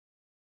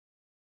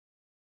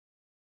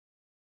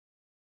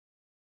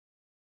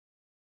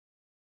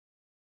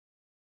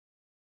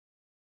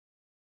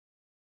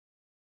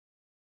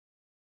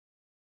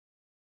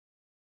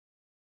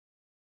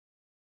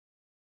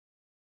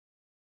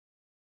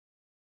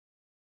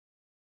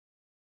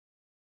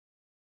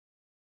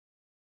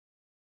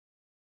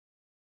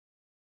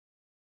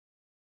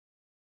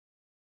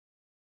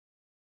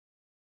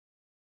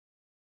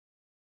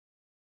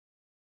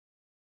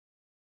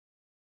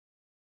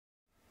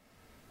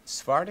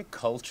Sephardic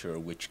culture,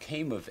 which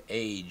came of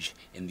age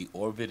in the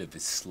orbit of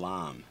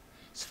Islam,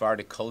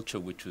 Sephardic culture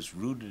which was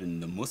rooted in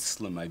the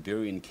Muslim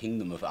Iberian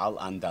kingdom of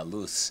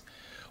Al-Andalus,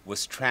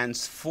 was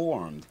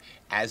transformed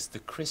as the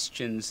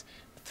Christians,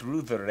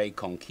 through the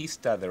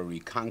Reconquista, the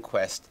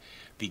reconquest,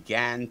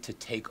 began to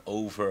take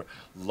over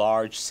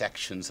large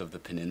sections of the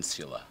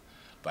peninsula.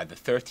 By the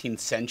 13th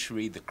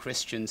century, the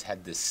Christians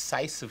had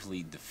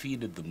decisively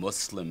defeated the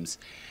Muslims,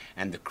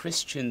 and the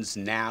Christians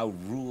now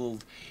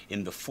ruled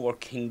in the four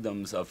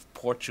kingdoms of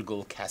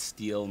Portugal,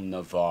 Castile,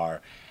 Navarre,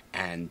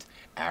 and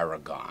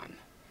Aragon.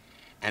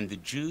 And the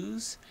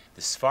Jews,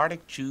 the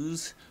Sephardic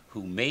Jews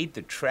who made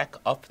the trek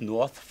up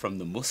north from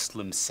the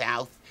Muslim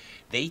south,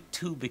 they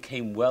too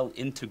became well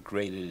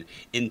integrated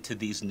into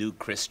these new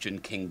Christian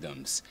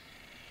kingdoms.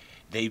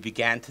 They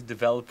began to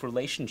develop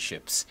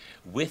relationships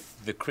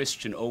with the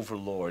Christian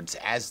overlords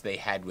as they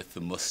had with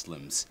the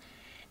Muslims.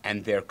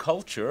 And their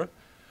culture,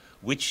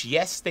 which,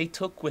 yes, they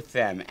took with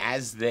them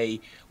as they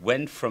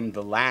went from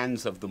the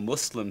lands of the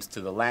Muslims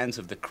to the lands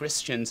of the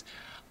Christians,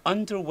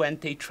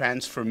 underwent a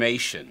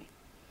transformation.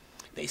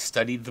 They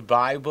studied the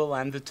Bible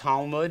and the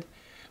Talmud,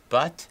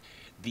 but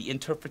the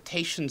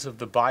interpretations of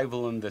the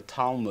Bible and the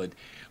Talmud,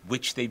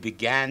 which they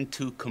began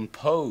to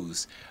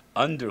compose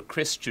under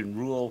Christian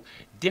rule,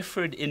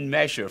 differed in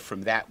measure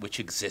from that which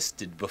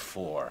existed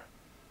before.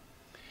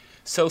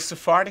 So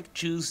Sephardic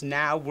Jews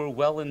now were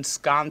well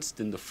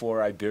ensconced in the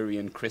four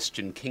Iberian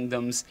Christian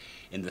kingdoms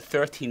in the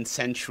 13th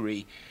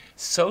century,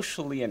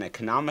 socially and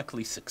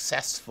economically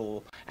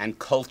successful and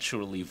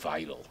culturally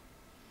vital.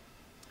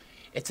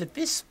 It's at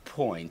this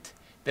point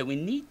that we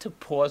need to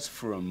pause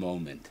for a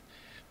moment,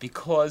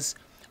 because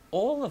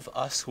all of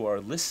us who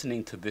are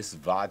listening to this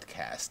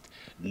vodcast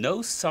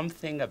know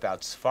something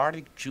about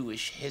Sephardic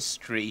Jewish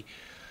history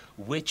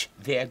which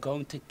they're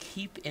going to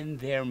keep in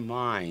their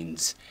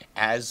minds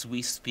as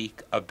we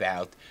speak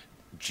about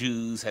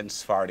Jews and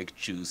Sephardic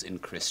Jews in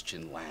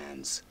Christian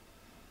lands.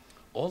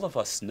 All of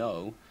us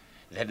know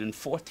that in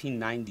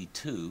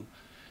 1492,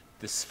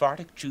 the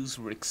Sephardic Jews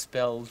were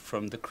expelled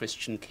from the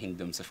Christian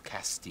kingdoms of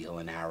Castile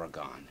and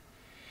Aragon.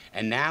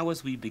 And now,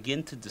 as we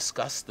begin to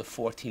discuss the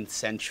 14th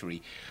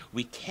century,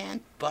 we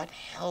can't but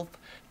help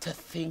to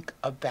think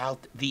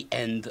about the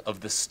end of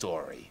the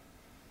story.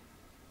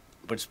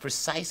 But it's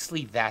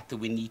precisely that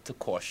we need to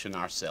caution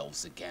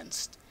ourselves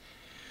against.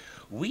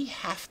 We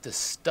have to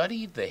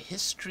study the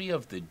history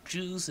of the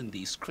Jews in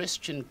these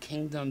Christian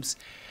kingdoms,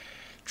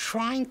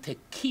 trying to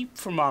keep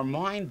from our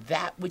mind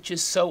that which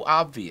is so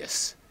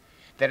obvious,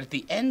 that at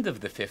the end of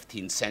the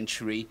 15th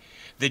century,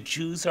 the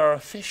Jews are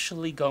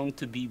officially going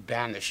to be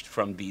banished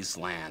from these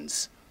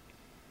lands.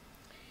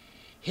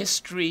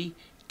 History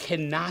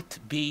cannot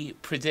be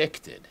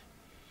predicted.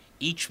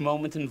 Each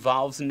moment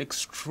involves an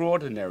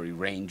extraordinary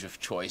range of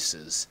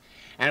choices.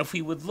 And if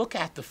we would look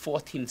at the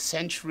 14th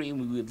century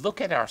and we would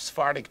look at our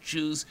Sephardic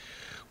Jews,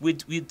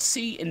 we'd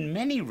see in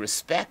many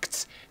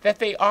respects that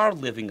they are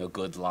living a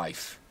good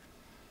life.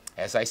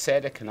 As I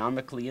said,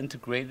 economically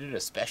integrated,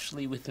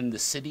 especially within the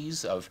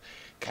cities of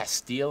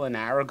Castile and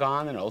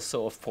Aragon, and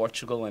also of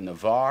Portugal and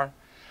Navarre,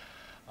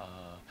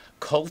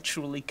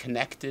 culturally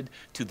connected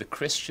to the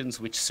Christians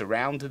which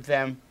surrounded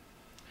them,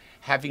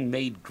 having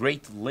made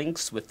great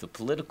links with the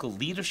political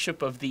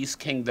leadership of these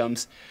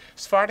kingdoms,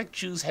 Sephardic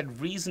Jews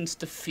had reasons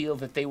to feel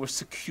that they were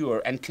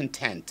secure and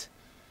content.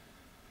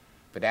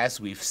 But as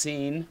we've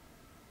seen,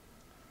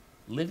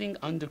 living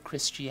under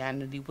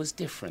Christianity was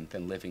different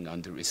than living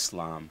under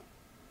Islam.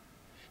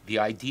 The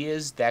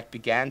ideas that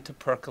began to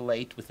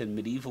percolate within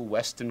medieval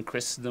Western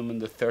Christendom in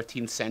the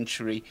 13th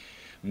century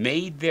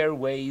made their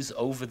ways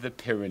over the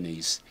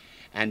Pyrenees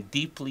and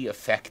deeply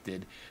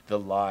affected the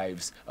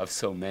lives of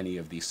so many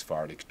of these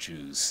Sephardic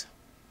Jews.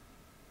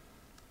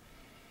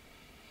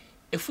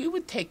 If we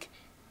would take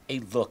a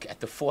look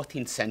at the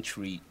 14th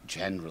century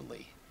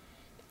generally,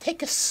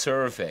 take a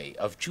survey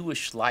of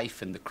Jewish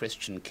life in the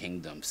Christian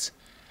kingdoms,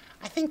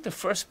 I think the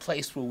first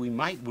place where we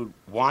might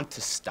want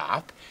to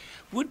stop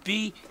would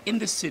be in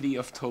the city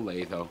of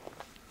Toledo.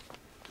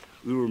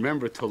 We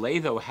remember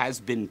Toledo has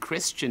been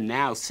Christian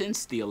now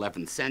since the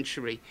 11th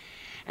century,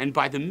 and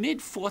by the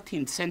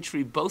mid-14th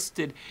century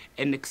boasted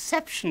an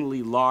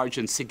exceptionally large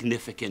and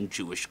significant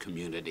Jewish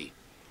community.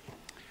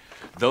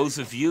 Those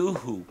of you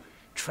who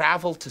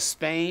travel to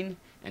Spain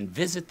and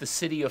visit the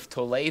city of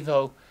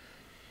Toledo,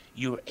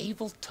 you're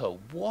able to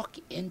walk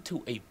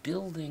into a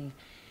building,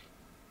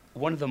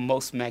 one of the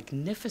most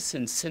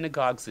magnificent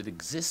synagogues that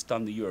exist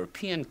on the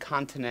European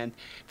continent,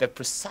 that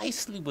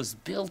precisely was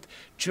built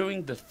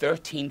during the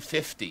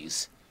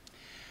 1350s.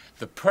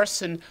 The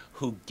person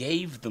who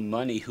gave the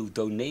money, who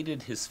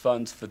donated his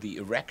funds for the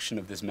erection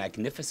of this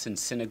magnificent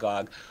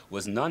synagogue,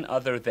 was none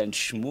other than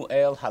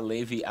Shmuel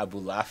Halevi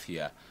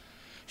Abulafia.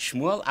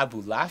 Shmuel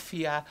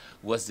Abulafia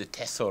was the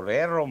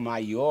tesorero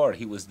mayor.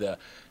 He was the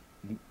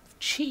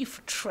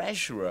chief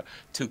treasurer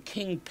to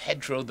King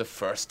Pedro I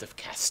of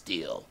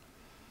Castile.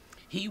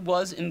 He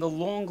was in the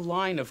long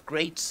line of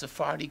great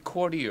Sephardi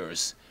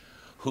courtiers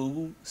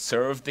who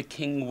served the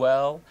king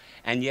well,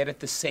 and yet at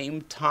the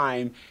same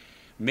time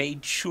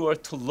made sure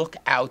to look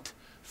out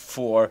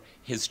for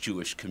his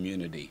Jewish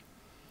community.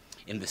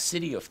 In the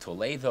city of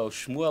Toledo,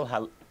 Shmuel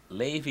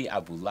Halevi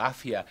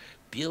Abulafia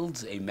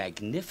builds a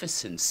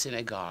magnificent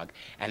synagogue,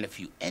 and if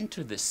you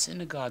enter the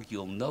synagogue,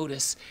 you'll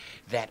notice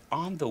that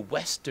on the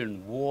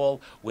western wall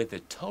where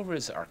the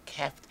Torahs are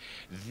kept,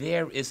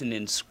 there is an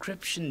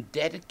inscription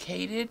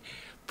dedicated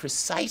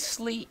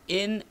precisely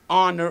in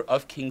honor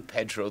of King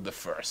Pedro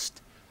I.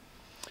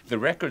 The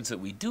records that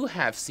we do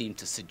have seem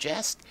to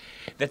suggest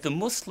that the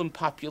Muslim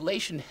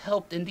population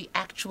helped in the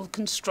actual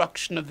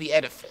construction of the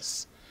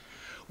edifice.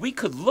 We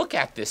could look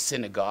at this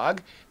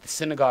synagogue, the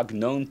synagogue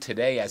known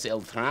today as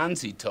El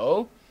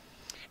Tránsito,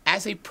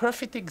 as a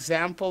perfect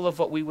example of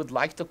what we would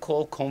like to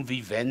call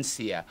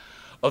convivencia,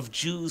 of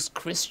Jews,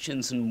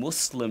 Christians, and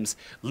Muslims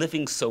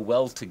living so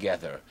well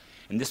together.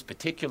 In this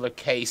particular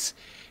case,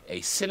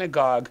 a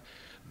synagogue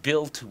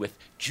built with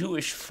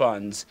Jewish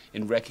funds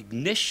in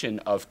recognition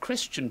of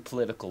Christian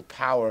political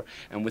power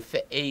and with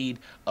the aid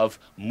of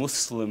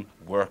Muslim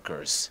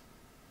workers.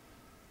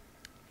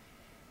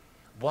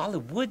 While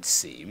it would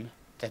seem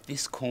that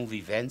this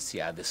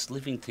convivencia, this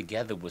living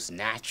together, was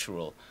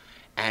natural,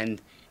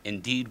 and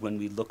indeed when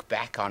we look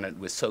back on it,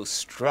 we're so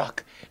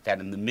struck that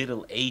in the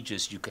Middle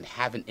Ages you can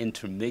have an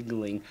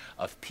intermingling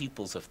of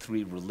peoples of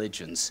three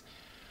religions,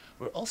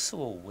 we're also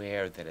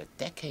aware that a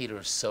decade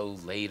or so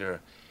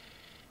later,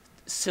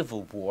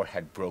 civil war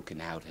had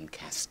broken out in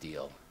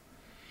Castile,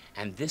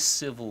 and this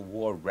civil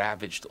war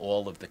ravaged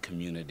all of the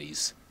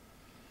communities.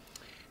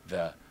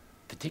 The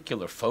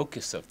particular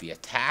focus of the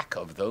attack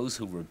of those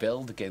who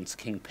rebelled against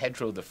King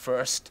Pedro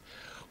I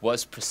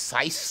was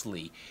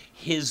precisely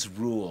his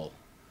rule.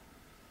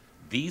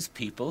 These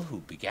people who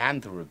began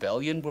the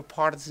rebellion were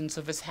partisans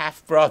of his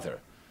half-brother,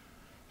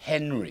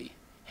 Henry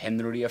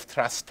of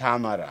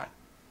Trastamara.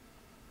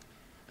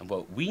 And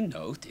what we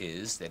note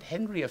is that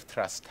Henry of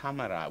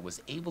Trastamara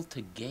was able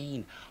to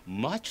gain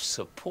much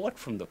support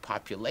from the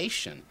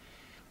population,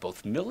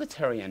 both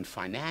military and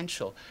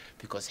financial,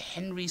 because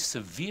Henry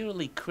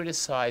severely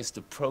criticized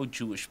the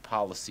pro-Jewish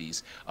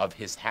policies of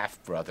his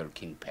half-brother,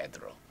 King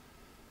Pedro.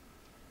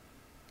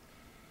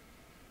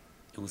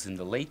 It was in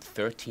the late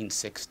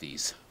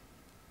 1360s,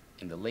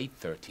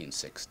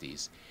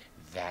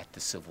 that the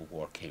Civil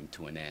War came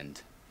to an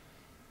end.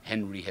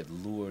 Henry had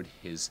lured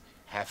his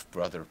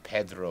half-brother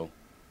Pedro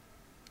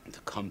to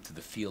come to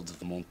the fields of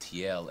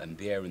Montiel, and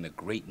there, in a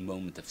great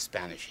moment of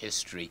Spanish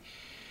history,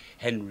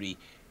 Henry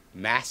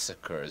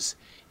massacres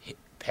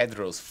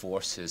Pedro's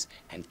forces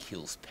and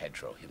kills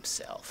Pedro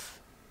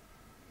himself.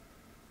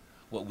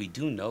 What we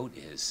do note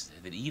is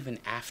that even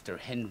after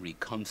Henry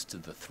comes to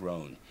the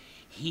throne,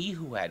 he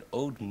who had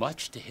owed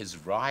much to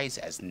his rise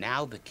as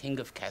now the King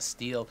of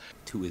Castile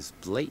to his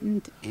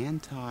blatant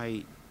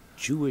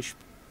anti-Jewish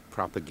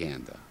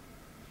propaganda,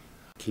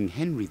 King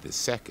Henry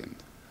II,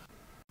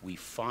 we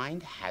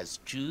find has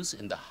Jews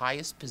in the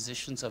highest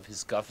positions of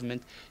his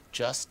government,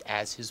 just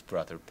as his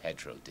brother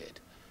Pedro did.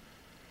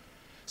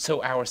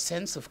 So our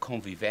sense of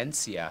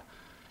convivencia,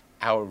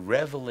 our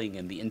reveling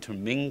in the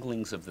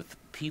interminglings of the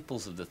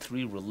peoples of the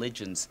three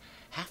religions,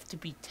 have to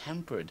be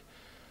tempered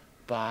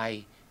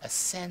by a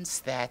sense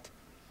that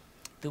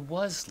there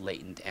was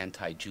latent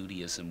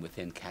anti-Judaism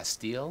within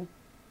Castile,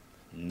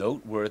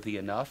 noteworthy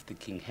enough that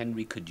King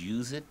Henry could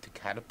use it to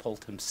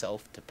catapult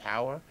himself to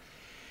power,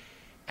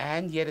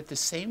 and yet at the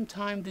same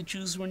time the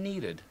Jews were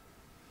needed.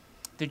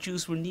 The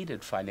Jews were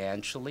needed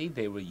financially,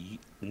 they were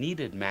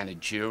needed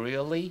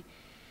managerially.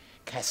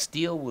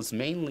 Castile was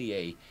mainly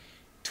a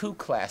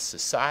two-class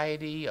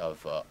society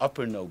of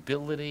upper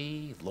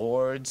nobility,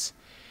 lords,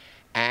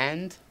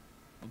 and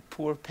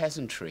poor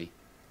peasantry.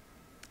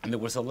 And there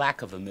was a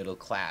lack of a middle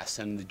class,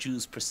 and the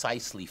Jews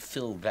precisely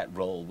filled that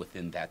role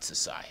within that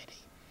society.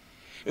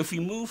 If we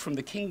move from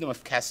the Kingdom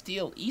of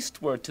Castile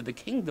eastward to the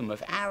Kingdom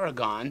of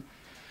Aragon,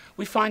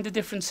 we find a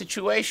different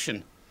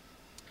situation.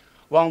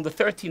 While in the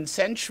 13th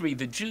century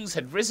the Jews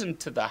had risen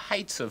to the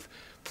heights of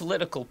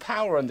political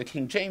power under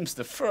King James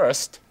I,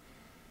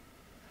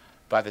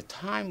 by the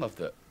time of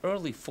the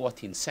early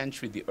 14th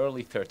century, the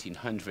early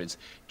 1300s,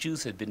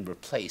 Jews had been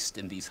replaced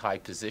in these high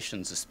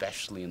positions,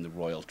 especially in the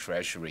royal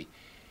treasury.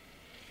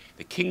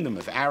 The Kingdom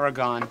of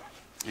Aragon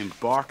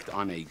embarked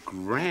on a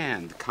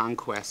grand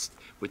conquest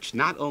which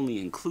not only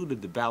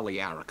included the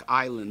Balearic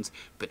Islands,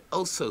 but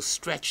also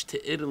stretched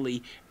to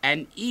Italy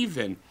and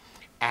even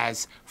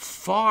as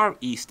far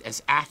east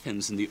as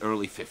Athens in the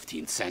early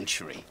 15th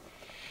century.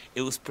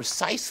 It was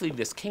precisely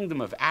this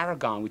Kingdom of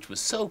Aragon, which was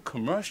so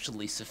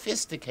commercially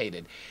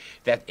sophisticated,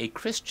 that a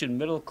Christian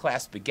middle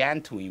class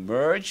began to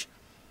emerge,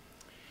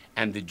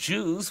 and the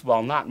Jews,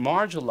 while not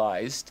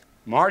marginalized,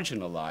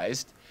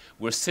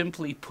 were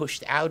simply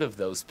pushed out of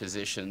those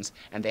positions,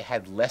 and they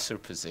had lesser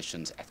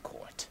positions at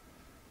court.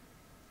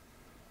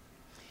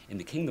 In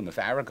the Kingdom of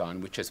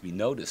Aragon, which, as we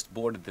noticed,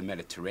 bordered the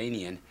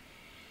Mediterranean,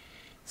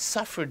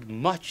 suffered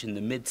much in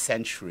the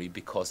mid-century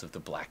because of the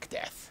Black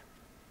Death.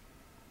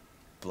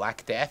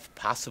 Black Death,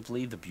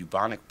 possibly the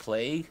bubonic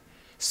plague,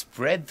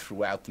 spread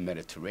throughout the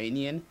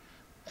Mediterranean,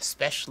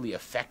 especially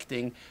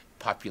affecting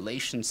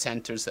population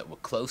centers that were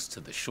close to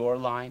the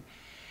shoreline.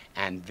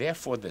 and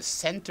therefore the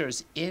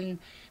centers in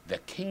the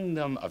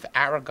kingdom of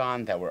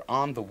Aragon that were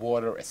on the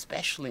water,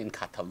 especially in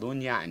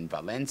Catalonia and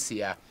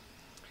Valencia,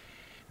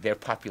 their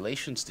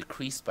populations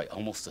decreased by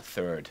almost a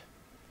third.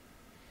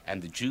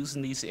 And the Jews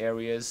in these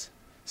areas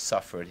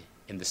suffered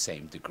in the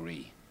same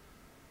degree.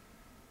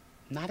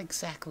 Not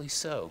exactly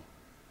so,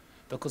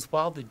 because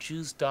while the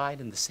Jews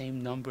died in the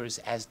same numbers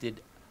as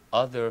did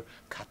other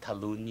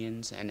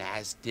Catalonians and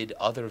as did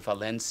other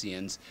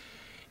Valencians,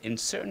 in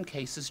certain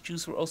cases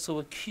Jews were also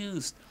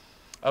accused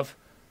of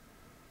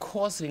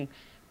causing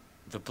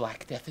the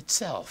Black Death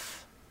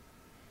itself.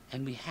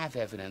 And we have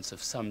evidence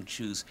of some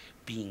Jews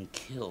being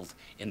killed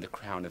in the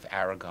crown of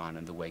Aragon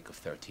in the wake of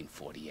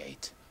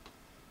 1348.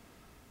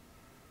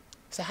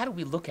 So how do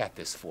we look at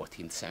this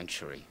 14th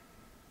century?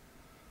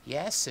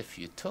 Yes, if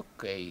you took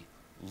a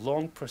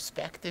long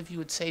perspective, you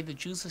would say the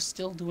Jews are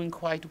still doing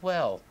quite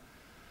well,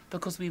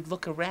 because we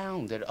look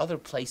around at other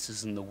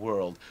places in the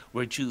world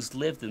where Jews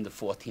lived in the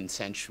 14th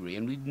century,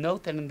 and we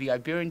note that in the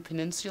Iberian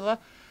Peninsula,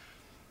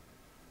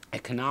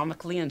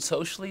 economically and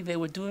socially, they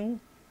were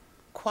doing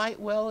quite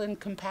well in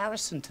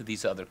comparison to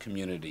these other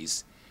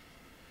communities.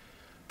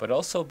 But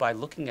also by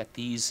looking at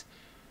the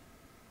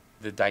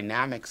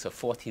dynamics of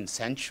 14th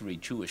century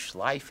Jewish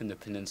life in the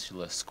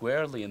peninsula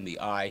squarely in the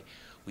eye,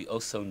 we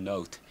also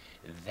note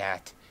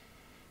that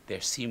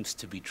there seems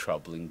to be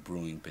troubling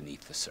brewing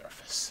beneath the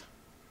surface.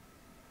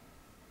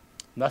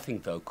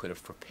 Nothing, though, could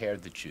have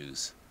prepared the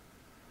Jews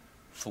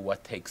for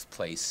what takes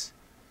place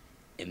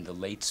in the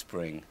late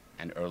spring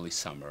and early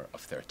summer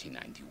of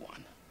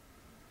 1391.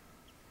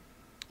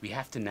 We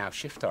have to now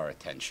shift our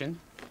attention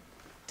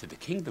to the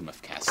Kingdom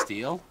of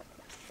Castile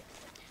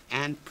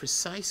and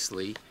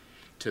precisely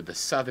to the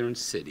southern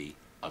city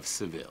of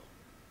Seville.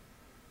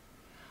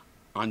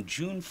 On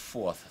June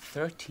 4th,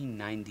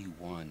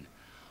 1391,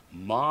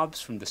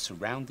 mobs from the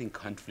surrounding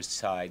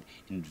countryside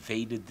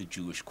invaded the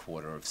Jewish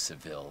quarter of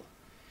Seville,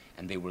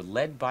 and they were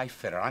led by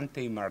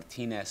Ferrante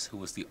Martinez, who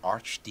was the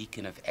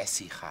Archdeacon of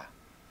Écija.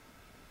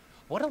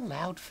 What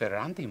allowed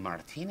Ferrante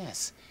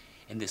Martinez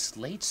in this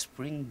late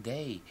spring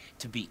day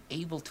to be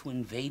able to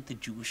invade the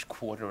Jewish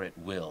quarter at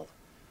will?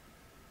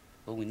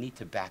 Well, we need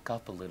to back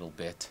up a little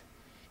bit.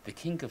 The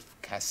King of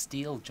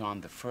Castile,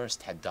 John I,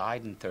 had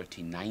died in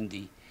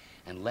 1390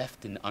 and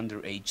left an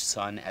underage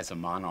son as a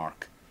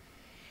monarch.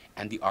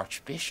 And the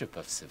Archbishop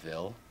of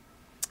Seville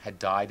had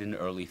died in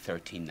early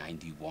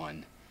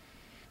 1391.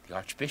 The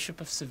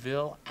Archbishop of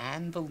Seville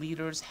and the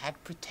leaders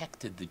had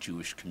protected the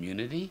Jewish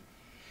community,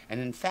 and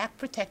in fact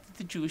protected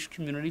the Jewish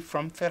community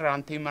from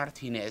Ferrante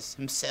Martinez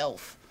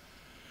himself.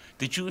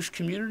 The Jewish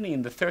community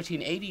in the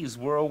 1380s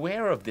were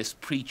aware of this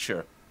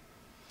preacher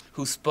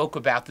who spoke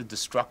about the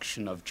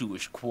destruction of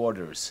Jewish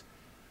quarters,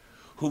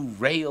 who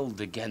railed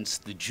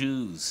against the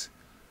Jews,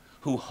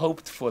 who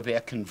hoped for their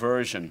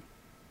conversion.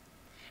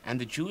 And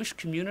the Jewish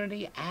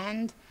community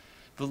and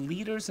the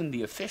leaders and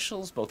the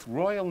officials, both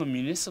royal and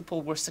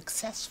municipal, were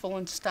successful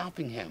in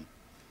stopping him.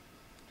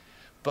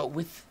 But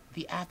with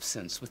the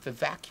absence, with the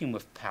vacuum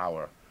of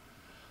power,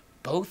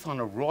 both on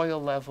a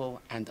royal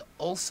level and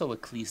also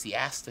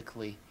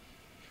ecclesiastically,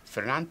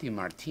 Ferrante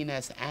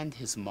Martinez and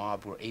his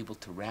mob were able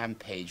to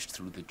rampage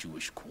through the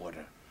Jewish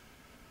quarter.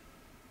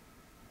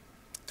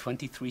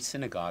 23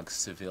 synagogues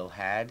Seville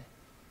had,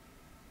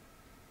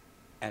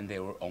 and they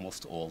were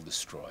almost all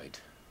destroyed.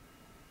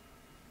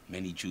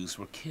 Many Jews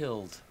were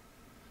killed.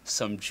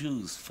 Some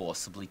Jews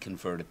forcibly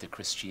converted to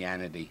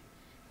Christianity.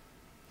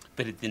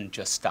 But it didn't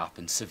just stop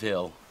in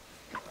Seville.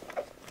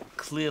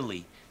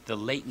 Clearly, the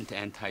latent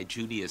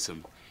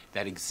anti-Judaism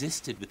that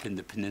existed within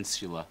the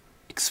peninsula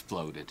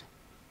exploded.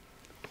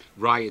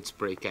 Riots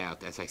break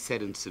out, as I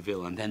said, in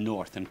Seville, and then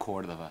north in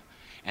Cordova,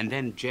 and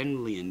then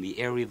generally in the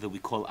area that we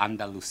call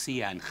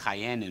Andalusia, and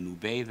Jaén, and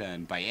Ubeda,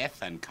 and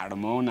Baeza, and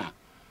Carmona.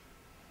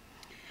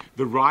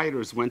 The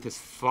rioters went as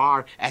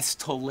far as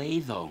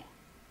Toledo,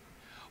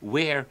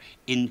 where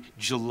in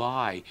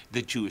July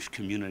the Jewish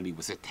community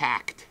was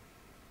attacked.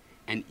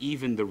 And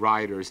even the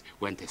rioters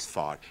went as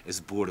far as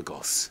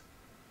Burgos.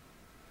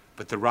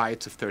 But the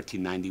riots of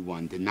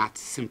 1391 did not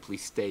simply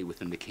stay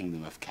within the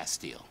Kingdom of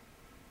Castile.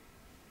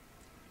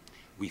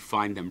 We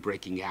find them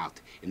breaking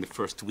out in the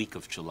first week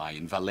of July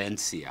in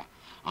Valencia,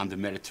 on the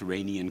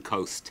Mediterranean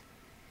coast.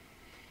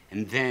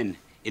 And then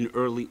in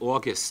early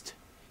August,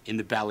 in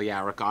the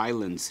Balearic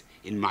Islands,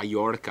 in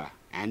Mallorca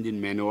and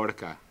in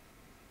Menorca.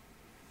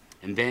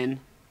 And then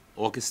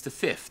August the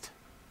 5th,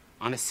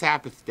 on a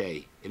Sabbath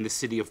day in the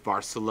city of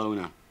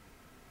Barcelona.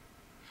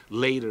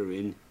 Later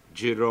in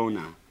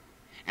Girona.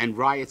 And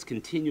riots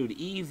continued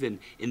even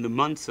in the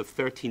months of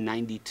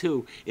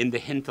 1392 in the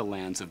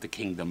hinterlands of the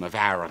Kingdom of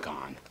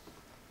Aragon.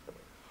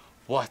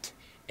 What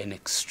an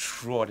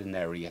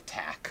extraordinary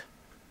attack.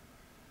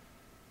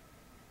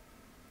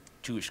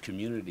 Jewish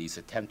communities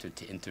attempted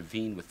to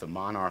intervene with the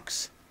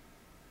monarchs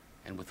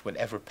and with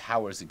whatever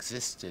powers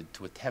existed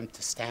to attempt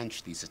to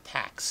stanch these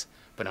attacks,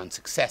 but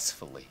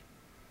unsuccessfully.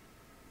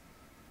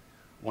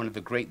 One of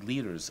the great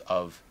leaders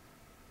of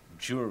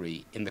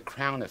Jewry in the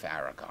crown of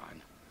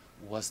Aragon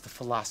was the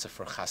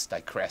philosopher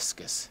Chasdai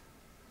Crescus.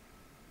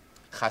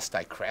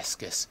 Chasdai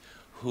Crescus,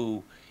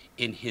 who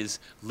in his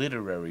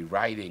literary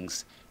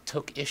writings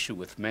took issue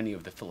with many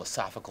of the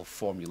philosophical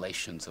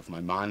formulations of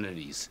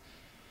Maimonides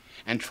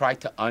and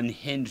tried to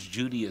unhinge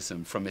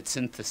Judaism from its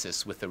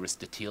synthesis with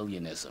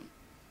Aristotelianism.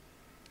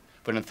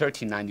 But in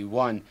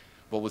 1391,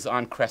 what was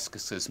on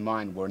Crescus's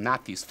mind were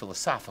not these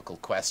philosophical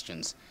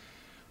questions,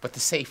 but the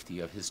safety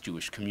of his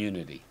Jewish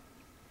community.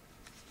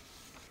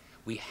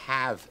 We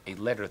have a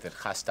letter that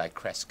Chasdai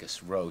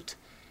Crescus wrote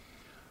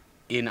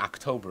in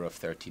October of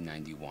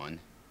 1391,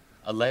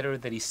 a letter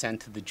that he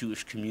sent to the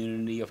Jewish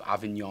community of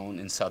Avignon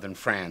in southern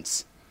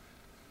France.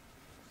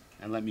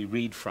 And let me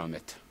read from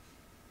it.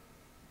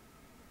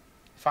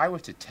 If I were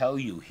to tell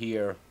you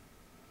here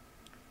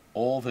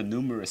all the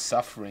numerous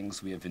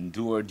sufferings we have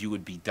endured, you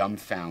would be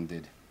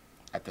dumbfounded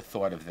at the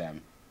thought of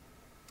them.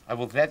 I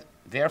will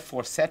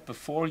therefore set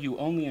before you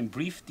only in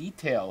brief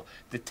detail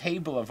the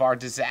table of our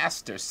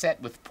disaster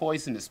set with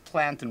poisonous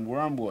plant and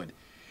wormwood,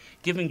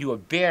 giving you a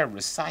bare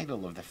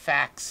recital of the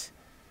facts,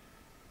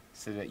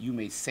 so that you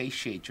may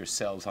satiate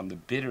yourselves on the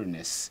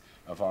bitterness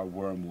of our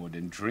wormwood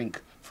and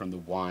drink from the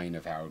wine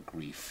of our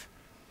grief.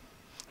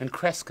 And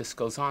Crescus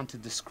goes on to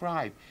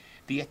describe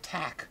the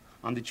attack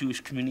on the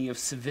Jewish community of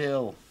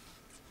Seville,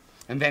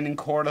 and then in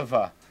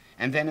Cordova,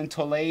 and then in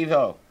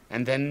Toledo,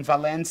 and then in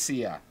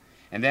Valencia,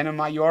 and then in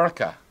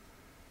Mallorca.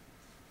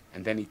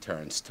 And then he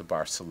turns to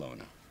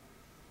Barcelona.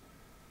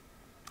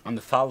 On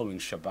the following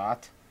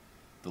Shabbat,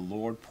 the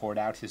Lord poured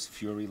out his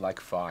fury like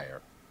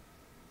fire,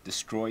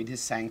 destroyed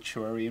his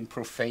sanctuary, and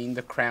profaned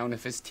the crown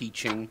of his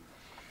teaching,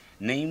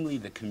 namely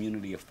the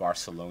community of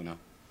Barcelona,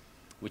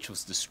 which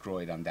was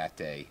destroyed on that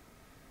day.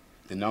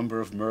 The number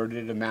of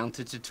murdered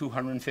amounted to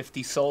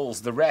 250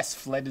 souls. The rest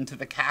fled into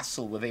the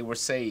castle where they were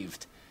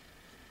saved.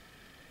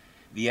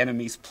 The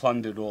enemies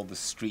plundered all the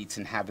streets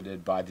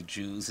inhabited by the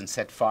Jews and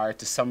set fire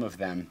to some of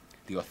them.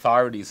 The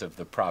authorities of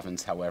the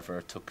province,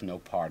 however, took no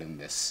part in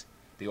this.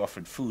 They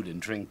offered food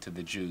and drink to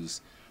the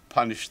Jews,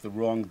 punished the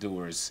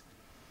wrongdoers,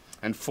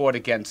 and fought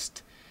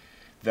against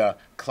the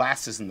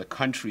classes in the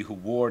country who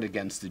warred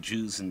against the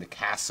Jews in the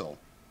castle.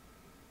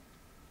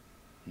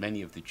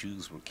 Many of the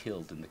Jews were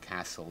killed in the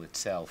castle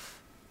itself.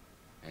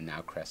 And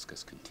now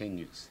Crescus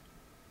continues.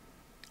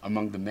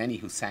 Among the many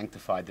who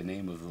sanctified the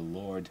name of the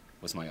Lord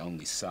was my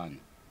only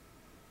son,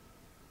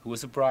 who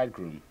was a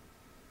bridegroom,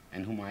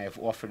 and whom I have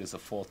offered as a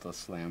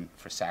faultless lamb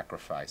for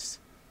sacrifice.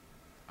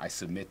 I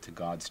submit to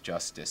God's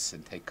justice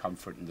and take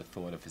comfort in the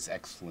thought of his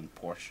excellent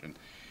portion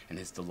and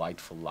his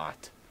delightful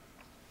lot.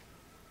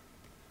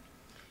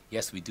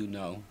 Yes, we do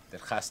know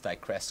that Chasdai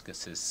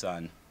Crescus, his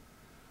son,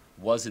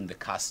 was in the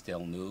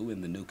Castel Nou,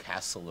 in the new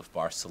castle of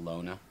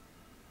Barcelona.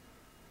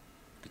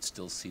 You could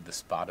still see the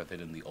spot of it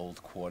in the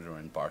old quarter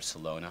in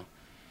Barcelona.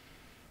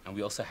 And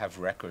we also have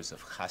records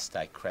of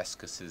Chasdai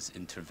Crescus's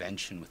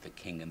intervention with the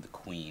king and the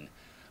queen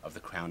of the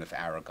crown of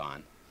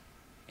Aragon.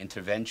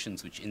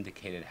 Interventions which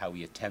indicated how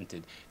he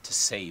attempted to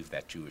save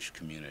that Jewish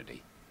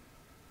community.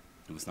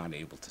 He was not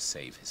able to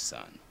save his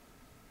son.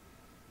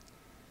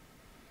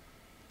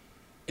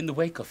 In the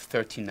wake of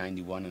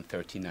 1391 and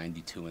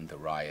 1392 and the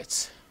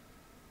riots,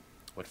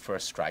 what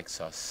first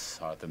strikes us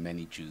are the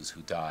many Jews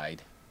who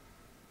died.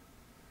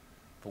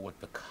 But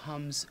what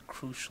becomes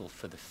crucial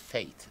for the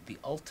fate, the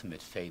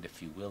ultimate fate,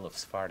 if you will, of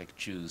Sephardic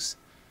Jews,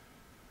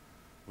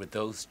 were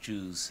those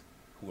Jews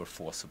who were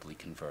forcibly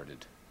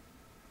converted.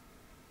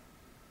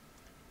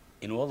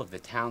 In all of the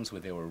towns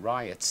where there were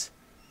riots,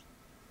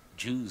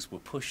 Jews were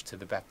pushed to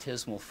the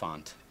baptismal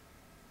font.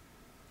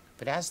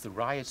 But as the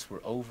riots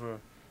were over,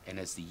 and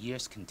as the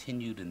years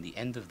continued in the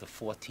end of the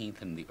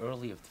 14th and the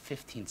early of the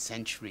 15th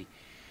century,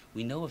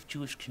 we know of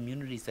Jewish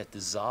communities that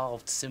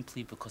dissolved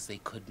simply because they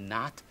could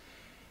not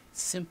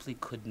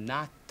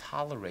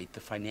tolerate the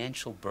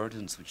financial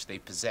burdens which they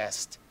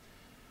possessed.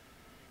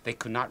 They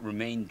could not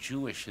remain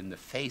Jewish in the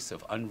face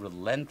of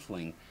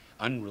unrelenting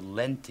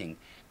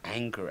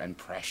anger and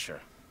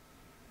pressure.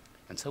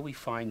 And so we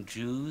find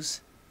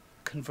Jews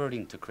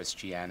converting to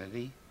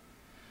Christianity,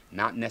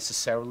 not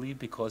necessarily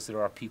because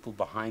there are people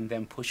behind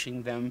them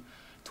pushing them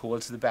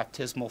towards the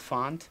baptismal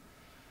font,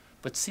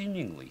 but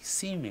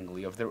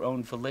seemingly of their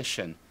own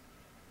volition,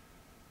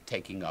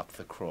 taking up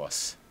the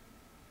cross.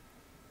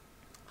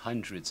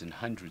 Hundreds and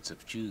hundreds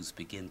of Jews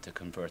begin to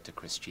convert to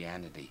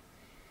Christianity.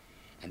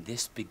 And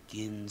this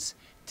begins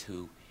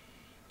to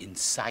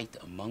incite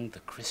among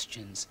the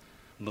Christians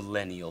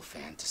millennial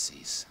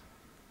fantasies.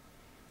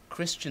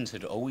 Christians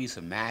had always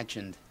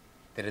imagined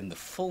that in the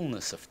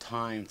fullness of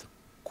time, to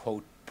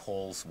quote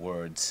Paul's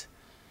words,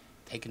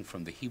 taken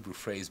from the Hebrew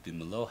phrase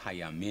b'melo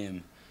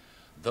hayamim,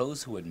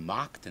 those who had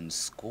mocked and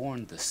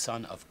scorned the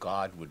Son of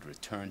God would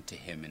return to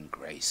him in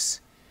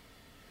grace.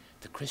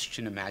 The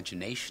Christian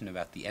imagination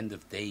about the end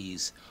of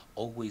days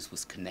always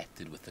was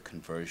connected with the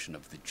conversion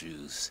of the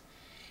Jews.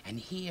 And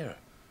here,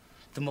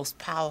 the most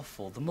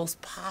powerful, the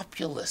most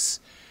populous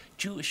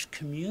Jewish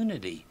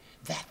community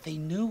that they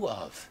knew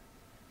of,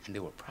 and they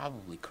were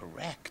probably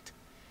correct,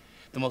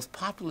 the most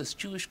populous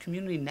Jewish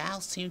community now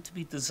seemed to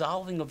be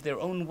dissolving of their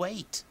own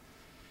weight.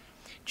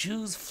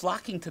 Jews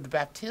flocking to the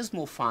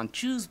baptismal font,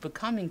 Jews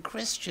becoming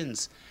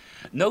Christians,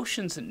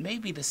 notions that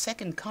maybe the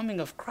second coming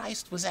of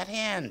Christ was at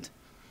hand.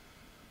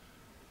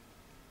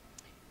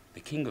 The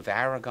King of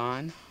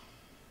Aragon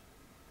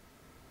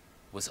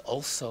was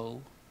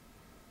also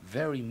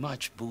very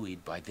much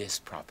buoyed by this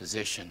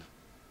proposition,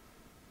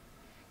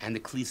 and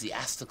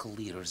ecclesiastical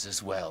leaders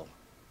as well.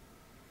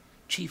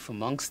 Chief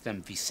amongst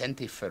them,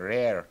 Vicente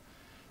Ferrer,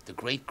 the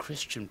great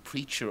Christian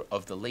preacher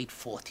of the late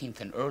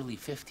 14th and early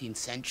 15th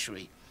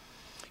century.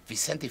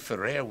 Vicente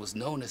Ferrer was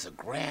known as a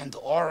grand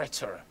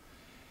orator.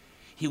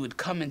 He would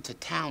come into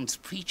towns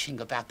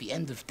preaching about the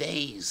end of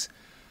days,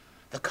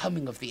 the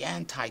coming of the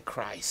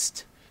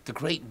Antichrist, the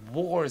great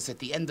wars at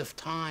the end of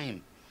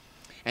time.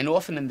 And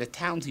often in the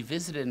towns he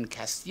visited in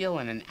Castile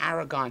and in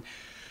Aragon,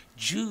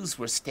 Jews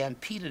were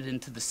stampeded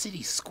into the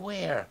city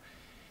square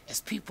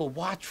as people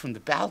watched from the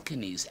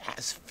balconies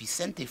as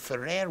Vicente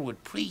Ferrer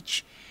would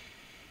preach.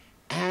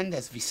 And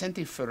as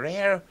Vicente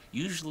Ferrer,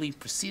 usually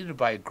preceded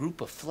by a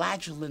group of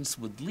flagellants,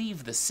 would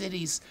leave the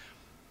cities,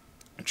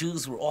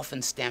 Jews were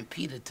often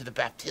stampeded to the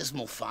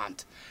baptismal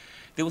font.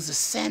 There was a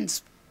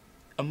sense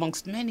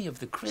amongst many of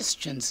the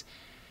Christians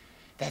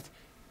that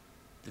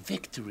the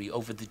victory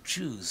over the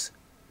Jews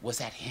was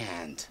at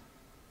hand,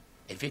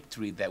 a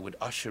victory that would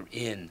usher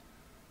in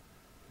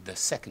the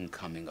second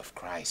coming of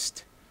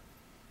Christ.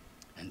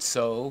 And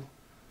so,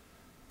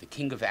 the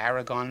King of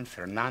Aragon,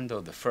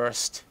 Fernando I,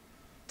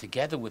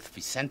 together with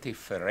Vicente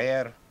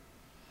Ferrer,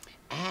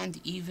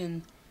 and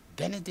even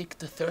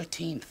Benedict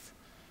XIII,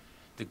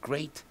 the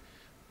great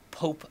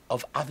Pope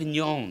of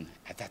Avignon.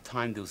 At that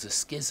time there was a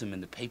schism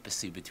in the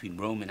papacy between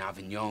Rome and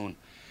Avignon.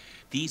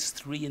 These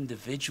three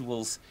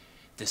individuals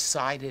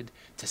decided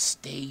to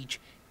stage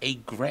a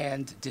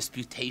grand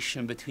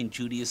disputation between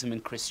Judaism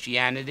and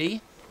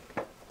Christianity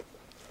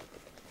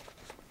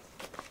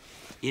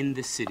in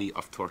the city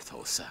of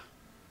Tortosa.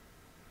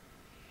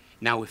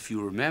 Now, if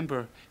you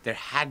remember, there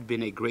had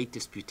been a great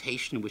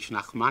disputation which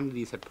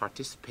Nachmanides had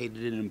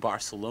participated in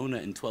Barcelona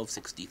in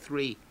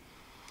 1263.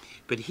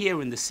 But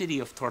here in the city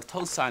of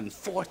Tortosa in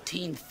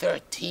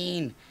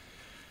 1413,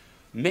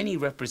 many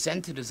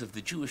representatives of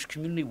the Jewish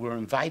community were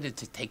invited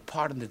to take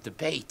part in the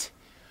debate.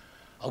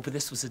 Oh, but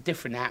this was a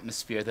different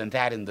atmosphere than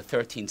that in the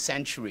 13th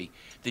century.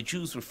 The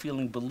Jews were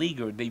feeling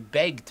beleaguered. They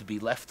begged to be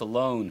left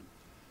alone.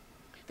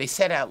 They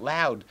said out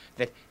loud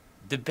that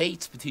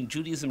debates between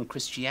Judaism and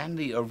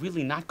Christianity are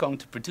really not going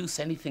to produce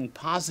anything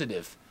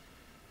positive.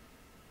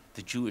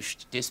 The Jewish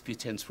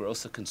disputants were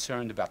also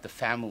concerned about the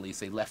families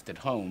they left at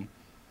home.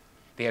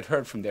 They had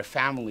heard from their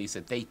families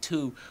that they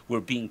too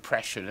were being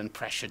pressured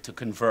to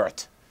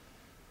convert.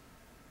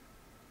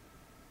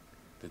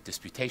 The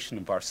disputation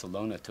in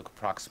Barcelona took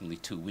approximately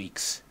 2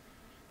 weeks.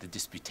 The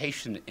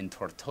disputation in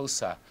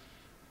Tortosa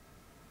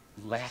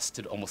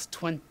lasted almost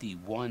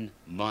 21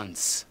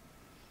 months.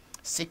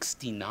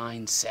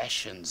 69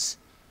 sessions.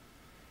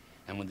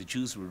 And when the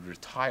Jews would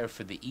retire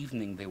for the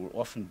evening, they were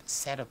often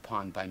set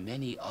upon by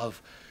many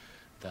of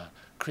the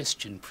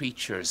Christian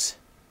preachers.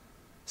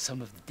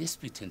 Some of the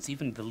disputants,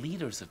 even the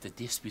leaders of the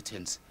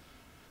disputants,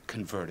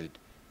 converted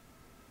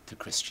to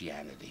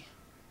Christianity.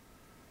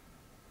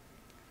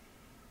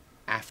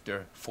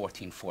 After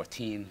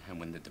 1414, and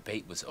when the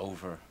debate was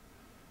over,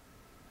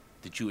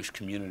 the Jewish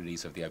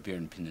communities of the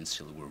Iberian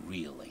Peninsula were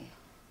reeling.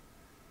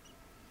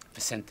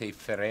 Vicente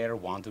Ferrer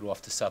wandered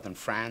off to southern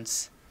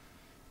France.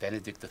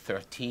 Benedict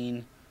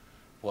XIII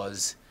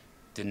was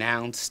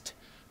denounced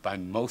by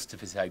most of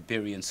his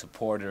Iberian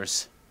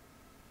supporters.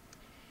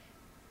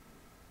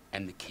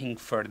 And the King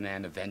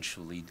Ferdinand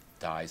eventually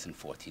dies in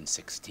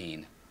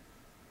 1416.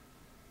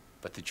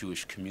 But the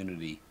Jewish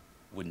community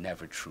would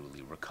never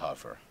truly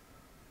recover.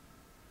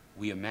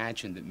 We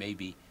imagine that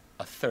maybe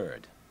a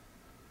third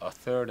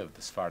of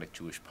the Sephardic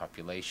Jewish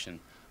population,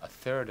 a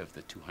third of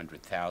the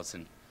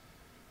 200,000,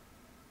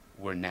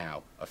 were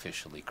now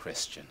officially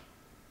Christian.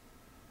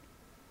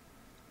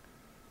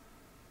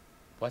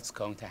 What's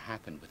going to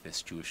happen with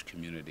this Jewish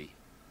community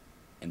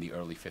in the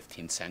early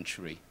 15th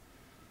century?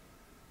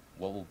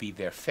 What will be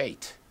their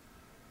fate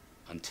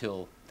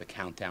until the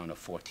countdown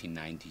of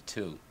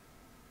 1492?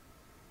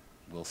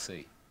 We'll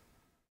see.